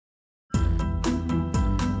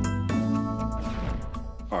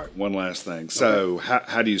All right, one last thing. So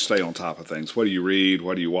how do you stay on top of things? What do you read?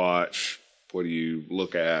 What do you watch? What do you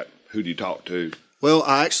look at? Who do you talk to? Well,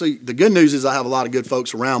 the good news is I have a lot of good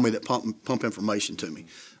folks around me that pump information to me.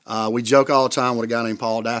 We joke all the time with a guy named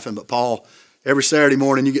Paul Daffin, but Paul, every Saturday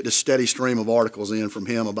morning you get this steady stream of articles in from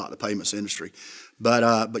him about the payments industry.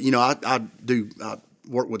 But you know, I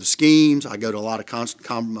work with the schemes. I go to a lot of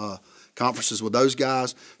conferences with those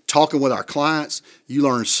guys. Talking with our clients, you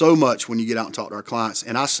learn so much when you get out and talk to our clients.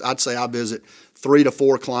 And I'd say I visit 3 to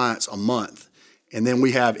 4 clients a month. And then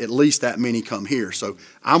we have at least that many come here. So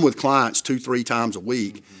I'm with clients 2-3 times a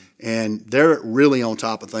week, and they're really on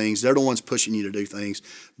top of things. They're the ones pushing you to do things.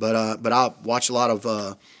 But I watch a lot of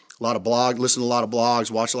blogs, listen to a lot of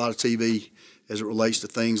blogs, watch a lot of TV as it relates to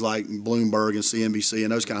things like Bloomberg and CNBC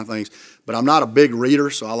and those kind of things. But I'm not a big reader,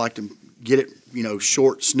 so I like to get it, you know,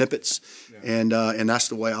 short snippets, and that's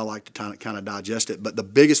the way I like to kind of digest it. But the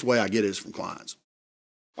biggest way I get it is from clients.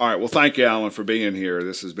 All right. Well, thank you, Alan, for being here.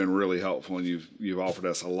 This has been really helpful, and you've offered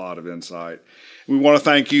us a lot of insight. We want to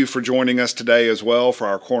thank you for joining us today as well for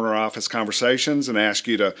our Corner Office Conversations, and ask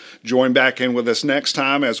you to join back in with us next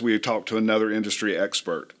time as we talk to another industry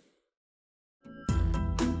expert.